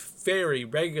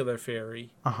regular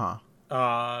fairy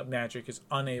magic is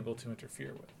unable to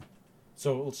interfere with.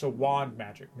 So wand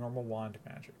magic, normal wand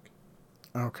magic.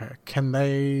 Okay. Can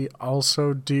they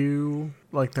also do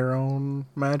like their own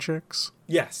magics?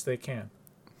 Yes, they can.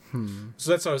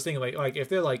 So that's what I was thinking. Like if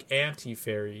they're like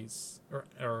anti-fairies,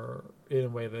 or in a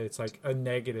way that it's like a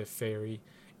negative fairy,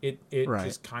 it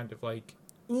just kind of like,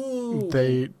 ooh.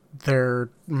 Their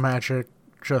magic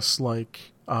just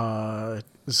like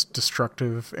is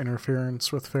destructive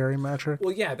interference with fairy magic.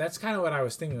 Well, yeah, that's kind of what I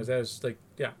was thinking. That was like,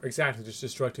 yeah, exactly, just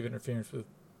destructive interference with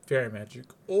fairy magic,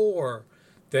 or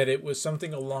that it was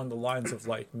something along the lines of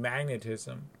like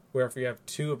magnetism, where if you have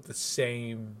two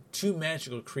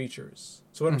magical creatures.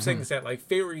 So what I'm saying is that like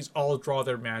fairies all draw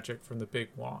their magic from the big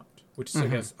wand, which is I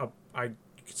guess you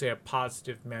could say a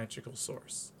positive magical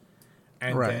source.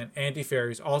 And then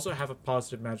anti-fairies also have a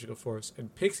positive magical force,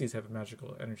 and pixies have a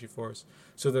magical energy force,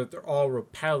 so that they're all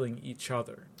repelling each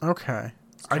other. Okay.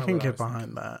 I can get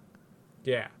behind that.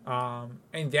 Yeah.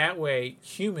 And that way,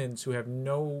 humans who have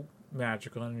no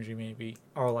magical energy maybe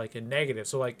are like a negative.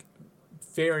 So like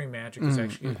fairy magic is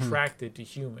actually attracted to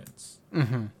humans.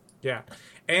 Yeah.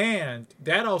 And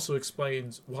that also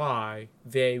explains why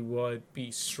they would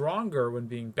be stronger when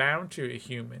being bound to a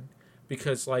human,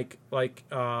 because like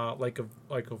a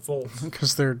volt.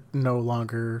 Because they're no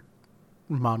longer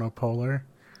monopolar.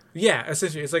 Yeah,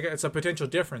 essentially it's a potential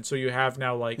difference. So you have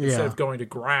now instead of going to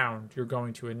ground, you're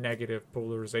going to a negative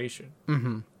polarization.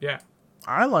 Yeah.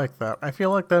 I like that. I feel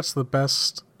like that's the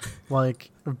best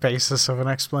like basis of an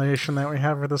explanation that we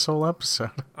have for this whole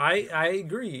episode. I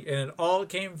agree, and it all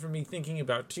came from me thinking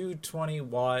about 220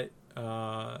 watt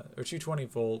or 220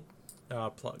 volt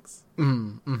plugs.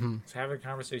 Mm-hmm. I was having a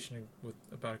conversation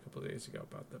about a couple of days ago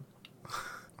about them.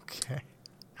 Okay.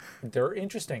 They're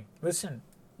interesting. Listen,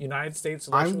 United States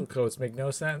electrical codes make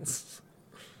no sense.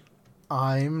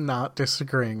 I'm not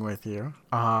disagreeing with you.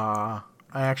 I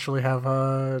actually have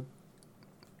a...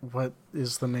 What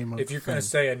is the name of If you're going to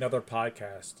say another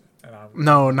podcast...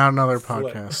 No, not another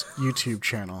podcast. YouTube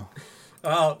channel.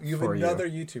 Oh, you have another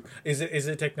YouTube. Is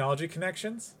it Technology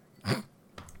Connections?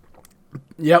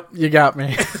 Yep, you got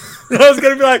me. I was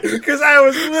going to be like, because I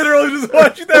was literally just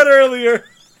watching that earlier.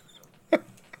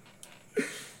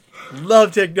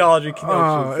 Love Technology Connections.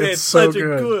 Oh, it's such so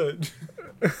a good.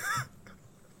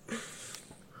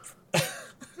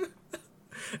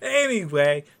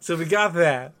 Anyway, so we got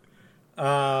that.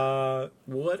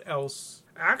 What else?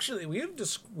 Actually, we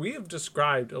have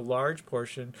described a large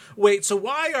portion. Wait, so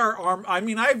why are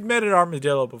I've met an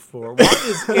armadillo before. Why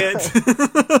is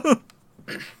it?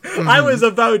 I was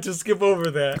about to skip over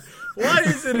that. Why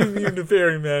is it immune to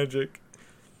fairy magic?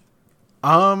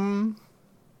 I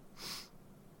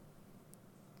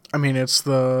mean, it's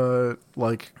the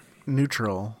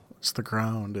neutral. It's the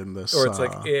ground in this. Or it's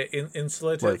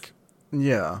insulative.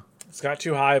 Yeah. It's got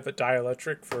too high of a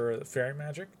dielectric for the fairy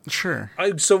magic. Sure.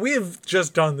 So we have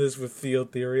just done this with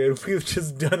field theory, and we've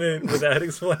just done it without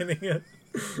explaining it.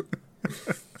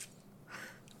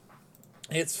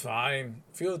 It's fine.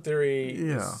 Field theory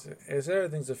is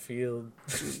everything's a field.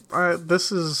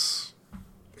 This is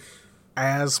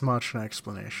as much an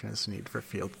explanation as you need for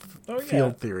field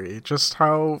theory. Just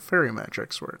how fairy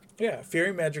magics work. Yeah,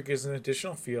 fairy magic is an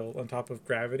additional field on top of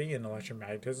gravity and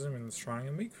electromagnetism and strong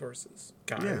and weak forces.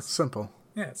 Guys. Yeah, simple.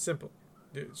 Yeah, it's simple.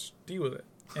 Just deal with it.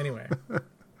 Anyway.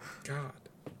 God.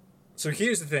 So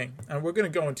here's the thing. And we're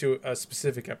going to go into a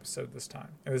specific episode this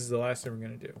time. And this is the last thing we're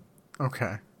going to do.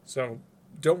 Okay. So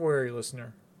don't worry,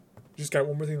 listener. Just got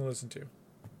one more thing to listen to.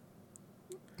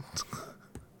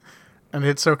 And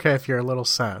it's okay if you're a little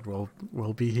sad.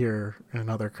 We'll be here in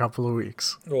another couple of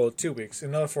weeks. Well, 2 weeks.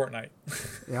 Another fortnight.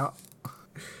 Yeah.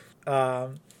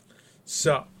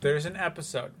 So there's an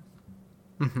episode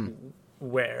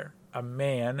where a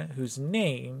man whose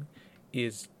name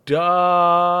is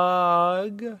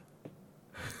Doug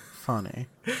Funny.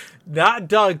 Not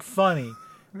Doug Funny.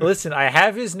 Listen, I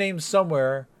have his name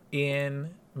somewhere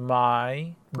in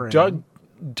my Brain. Doug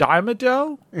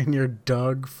Dimmadome? In your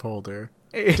Doug folder.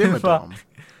 Dimmadome.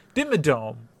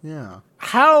 Dimmadome. Yeah.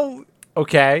 How?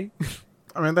 Okay.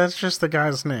 I mean, that's just the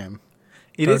guy's name.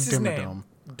 It Doug is his Dimmadome. name.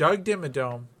 Doug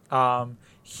Dimmadome.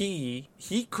 He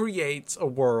creates a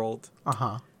world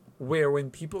where when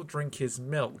people drink his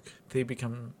milk, they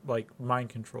become like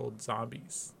mind-controlled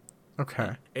zombies.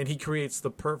 Okay. And he creates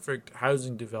the perfect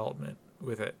housing development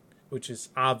with it, which is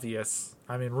obvious.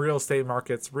 I mean, real estate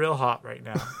market's real hot right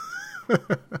now.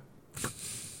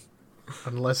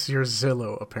 Unless you're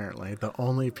Zillow, apparently. The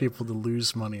only people to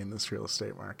lose money in this real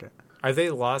estate market. Are they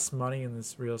lost money in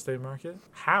this real estate market?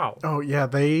 How? Oh, yeah.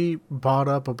 They bought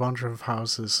up a bunch of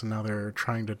houses, and now they're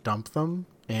trying to dump them,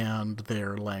 and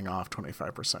they're laying off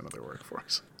 25% of their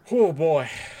workforce. Oh, boy.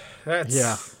 That's...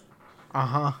 Yeah.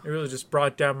 Uh-huh. It really just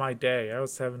brought down my day. I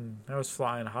was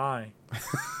flying high.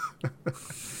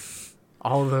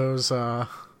 All those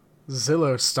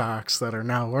Zillow stocks that are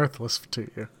now worthless to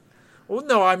you. Well,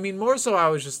 no, I mean, more so I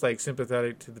was just, like,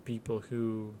 sympathetic to the people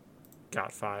who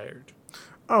got fired.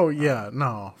 Oh, yeah,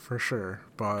 no, for sure.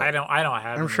 But I don't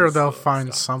have I'm sure they'll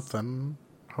find something,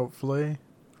 hopefully.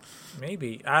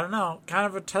 Maybe. I don't know. Kind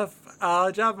of a tough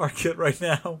job market right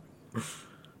now.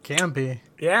 Can be.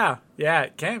 Yeah,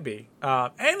 it can be.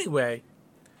 Anyway,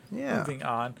 moving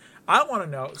on. I want to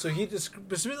know, so he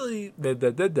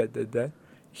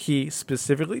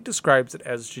specifically describes it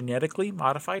as genetically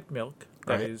modified milk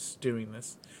that is doing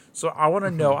this. So I want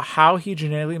to know how he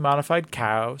genetically modified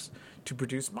cows to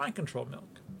produce mind control milk.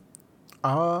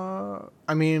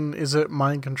 I mean, is it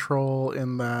mind control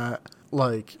in that,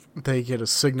 like, they get a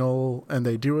signal and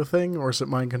they do a thing? Or is it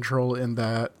mind control in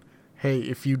that, hey,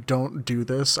 if you don't do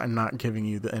this, I'm not giving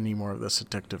you any more of this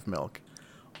addictive milk?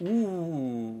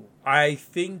 Ooh, I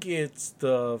think it's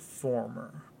the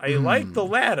former. I like the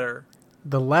latter.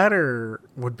 The latter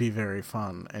would be very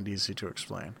fun and easy to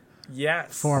explain.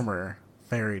 Yes. Former,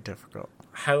 very difficult.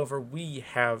 However, we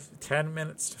have 10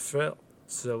 minutes to fill,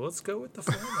 so let's go with the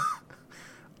former.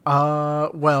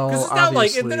 Well, it's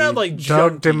obviously, they're not like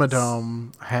Doug junkies.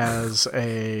 Dimmadome has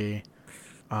a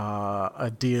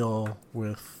deal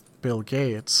with Bill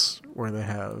Gates where they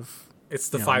have It's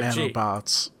the 5G.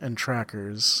 Nanobots and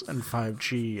trackers and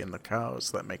 5G in the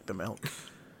cows that make the milk.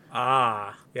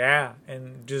 Ah, yeah.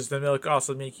 And does the milk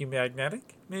also make you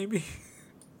magnetic? Maybe.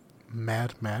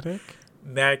 Magnetic?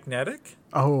 Magnetic?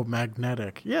 Oh,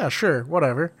 magnetic. Yeah, sure,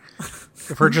 whatever.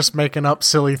 If we're just making up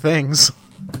silly things.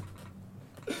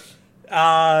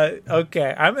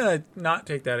 Okay. I'm gonna not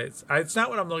take that. It's not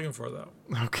what I'm looking for, though.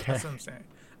 Okay. That's what I'm saying.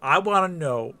 I want to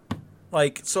know,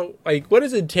 what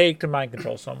does it take to mind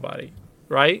control somebody,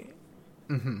 right?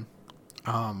 Mm-hmm.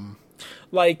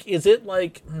 Is it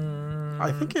like?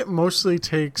 I think it mostly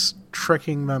takes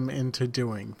tricking them into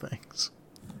doing things.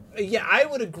 Yeah, I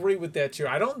would agree with that too.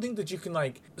 I don't think that you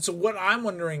can So what I'm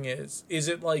wondering is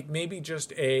it maybe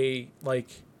just a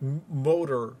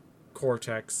motor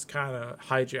cortex kind of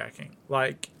hijacking?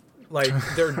 They're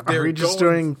Are we just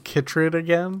doing Chytrid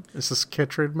again? Is this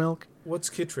Chytrid milk? What's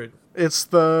Chytrid? It's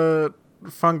the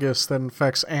fungus that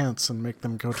infects ants and make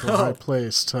them go to a high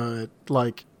place to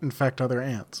infect other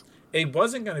ants. It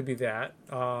wasn't going to be that.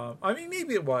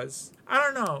 Maybe it was. I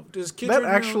don't know. Does Chytrid that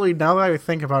actually, now that I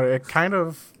think about it, it kind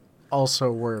of also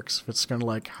works if it's going to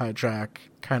hijack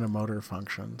kind of motor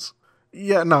functions.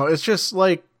 Yeah, no, it's just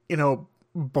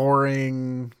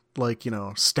boring,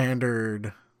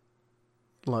 standard,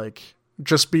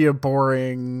 just be a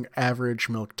boring average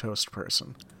milquetoast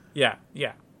person. Yeah,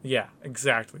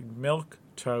 exactly. Milk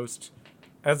toast.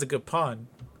 That's a good pun.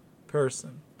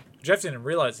 Person. Jeff didn't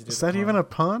realize he did. Is that even a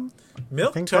pun?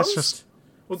 Milk I think toast? That's just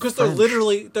because they're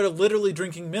literally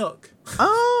drinking milk.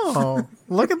 Oh,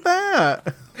 look at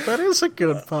that. That is a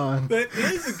good pun. That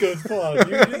is a good pun.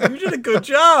 You did a good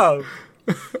job.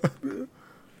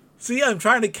 See, I'm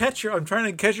trying to catch your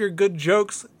good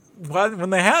jokes when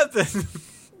they happen.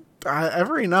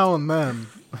 Every now and then.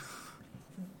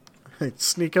 They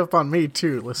sneak up on me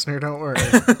too, listener, don't worry.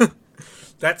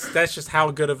 That's just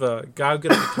how good of a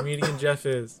comedian Jeff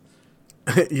is.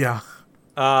 Yeah.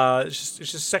 It's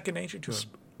just second nature to him.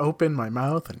 Open my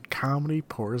mouth and comedy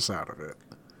pours out of it.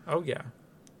 Oh yeah.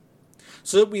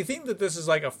 So we think that this is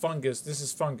like a fungus. This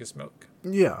is fungus milk.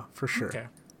 Yeah, for sure. Okay.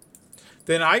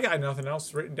 Then I got nothing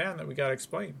else written down that we got to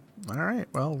explain. All right.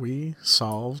 Well, we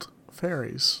solved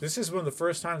fairies. This is one of the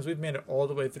first times we've made it all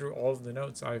the way through all of the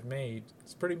notes I've made.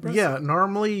 It's pretty impressive. Yeah,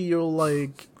 normally you'll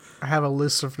have a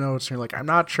list of notes and you're like, I'm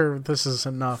not sure if this is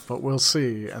enough, but we'll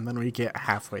see. And then we get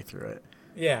halfway through it.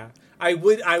 Yeah. I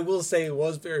will say it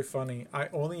was very funny. I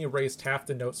only erased half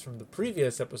the notes from the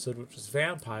previous episode, which was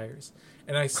vampires.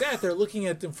 And I sat there looking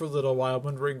at them for a little while,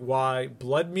 wondering why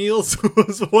blood meals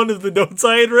was one of the notes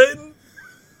I had written.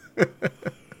 But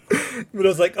I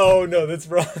was like, oh no, that's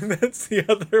wrong. That's the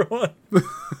other one.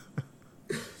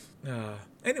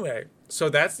 Anyway, so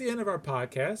that's the end of our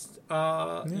podcast.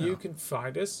 You can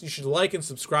find us. You should like and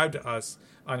subscribe to us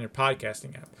on your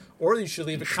podcasting app. Or you should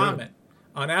leave a comment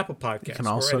on Apple Podcasts. You can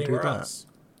also or anywhere do that. Else.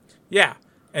 Yeah.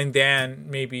 And then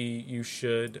maybe you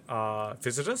should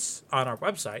visit us on our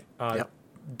website,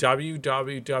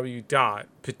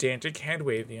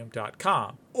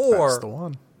 www.pedantichandwavium.com. Or that's the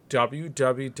one.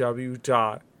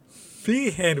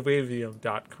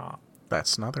 www.thehandwavium.com.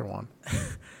 That's another one.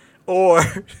 Or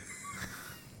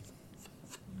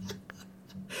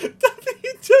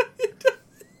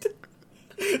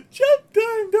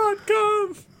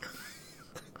www.jumптime.com.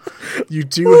 You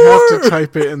do have to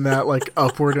type it in that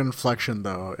upward inflection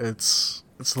though. It's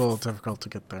a little difficult to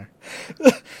get there.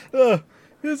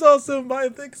 There's also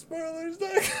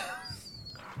mythicspoilers.com.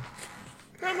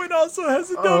 That one also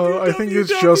has a www. I think it's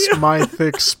just My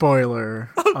Thick Spoiler.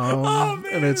 Man,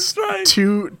 and it's right.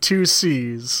 two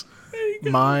C's.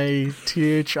 My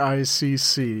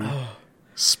THICC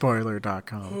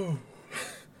spoiler.com.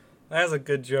 That's a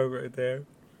good joke right there.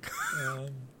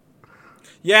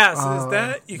 Yeah, so is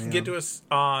that you can get to us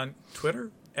on Twitter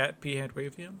at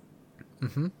phandwavium.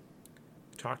 Mm-hmm.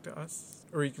 Talk to us,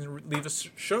 or you can leave us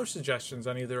show suggestions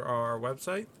on either our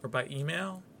website or by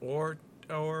email or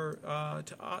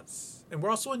to us. And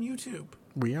we're also on YouTube.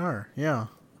 We are, yeah.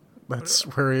 That's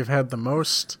where we've had the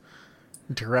most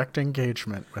direct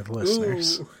engagement with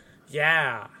listeners. Ooh,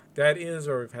 yeah, that is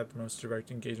where we've had the most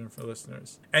direct engagement for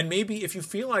listeners. And maybe if you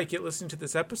feel like it, listening to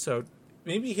this episode,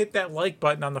 maybe hit that like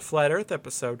button on the Flat Earth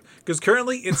episode, because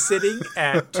currently it's sitting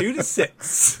at 2 to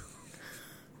 6.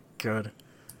 Good.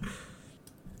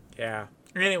 Yeah.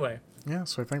 Anyway. Yeah,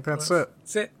 so I think that's it.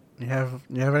 That's it. You have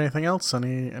anything else?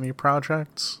 Any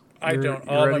projects? I don't.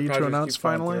 You're ready to announce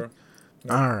finally?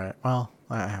 No. All right. Well,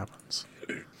 that happens.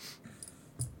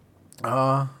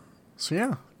 So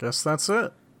yeah, guess that's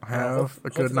it. Have a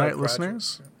good night,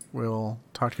 listeners. We'll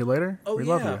talk to you later. Oh, we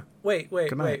love you. Wait.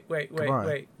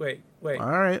 Wait.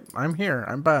 All right, I'm here.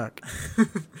 I'm back.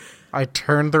 I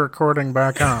turned the recording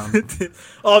back on.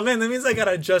 Oh man, that means I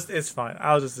gotta adjust. It's fine.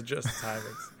 I'll just adjust the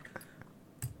timings.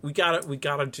 We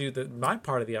gotta do my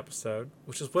part of the episode,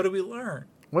 which is what did we learn?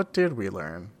 What did we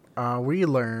learn? We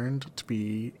learned to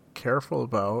be careful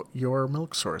about your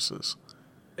milk sources.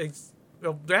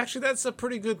 Well, actually, that's a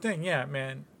pretty good thing. Yeah,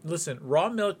 man. Listen, raw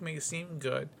milk may seem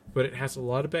good, but it has a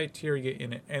lot of bacteria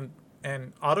in it, and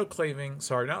autoclaving.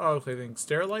 Sorry, not autoclaving.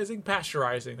 Sterilizing,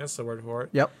 pasteurizing. That's the word for it.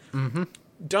 Yep. Mm-hmm.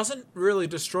 Doesn't really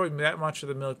destroy that much of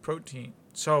the milk protein.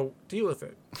 So deal with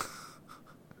it.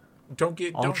 Don't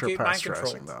get mind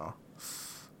controlled. Though.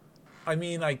 I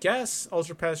mean, I guess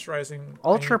ultra pasteurizing.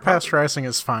 Ultra-pasteurizing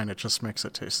is fine. It just makes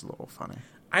it taste a little funny.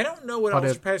 I don't know what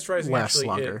ultra pasteurizing actually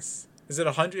longer. is. Is it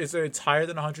 100? It's higher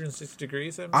than 160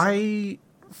 degrees? I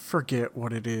forget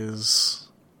what it is,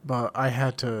 but I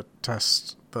had to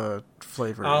test the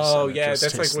flavors. Oh yeah,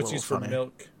 that's like what's used for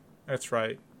milk. That's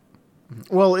right.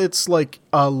 Well, it's like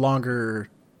a longer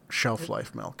shelf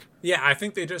life milk. Yeah, I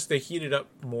think they heat it up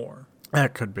more.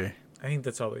 That could be. I think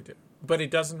that's all they do. But it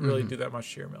doesn't really do that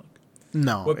much to your milk.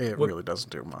 No, it really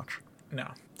doesn't do much. No.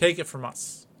 Take it from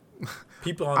us.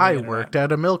 People on the I internet. worked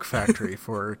at a milk factory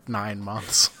for 9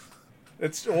 months.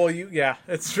 It's true.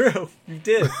 You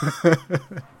did.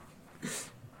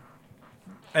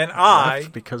 And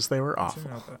left because they were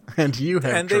awful. And you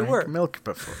had drank milk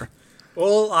before.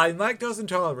 Well, I'm lactose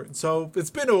intolerant, so it's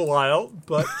been a while,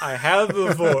 but I have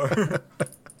before.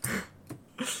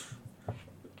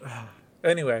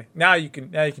 Anyway, now you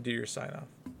can do your sign off.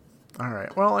 All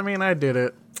right. Well, I mean, I did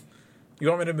it. You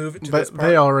want me to move it to this part?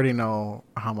 They already know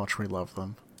how much we love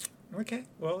them. Okay.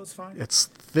 Well, it's fine. It's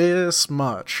this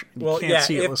much. You can't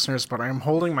see it, listeners, but I'm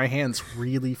holding my hands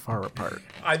really far apart.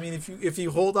 I mean, if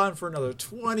you hold on for another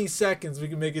 20 seconds, we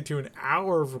can make it to an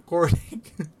hour of recording.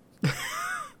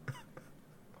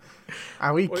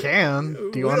 We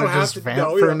can. Do you want to just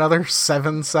vamp for another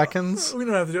 7 seconds? We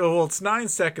don't have to do it. Well, it's 9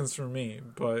 seconds for me,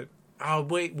 but... Oh,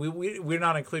 wait, we're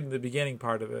not including the beginning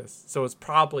part of this, so it's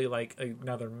probably like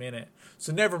another minute.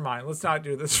 So never mind. Let's not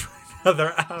do this for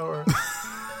another hour.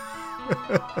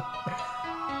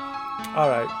 All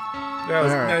right. That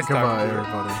was nice goodbye, talking to you.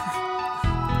 everybody.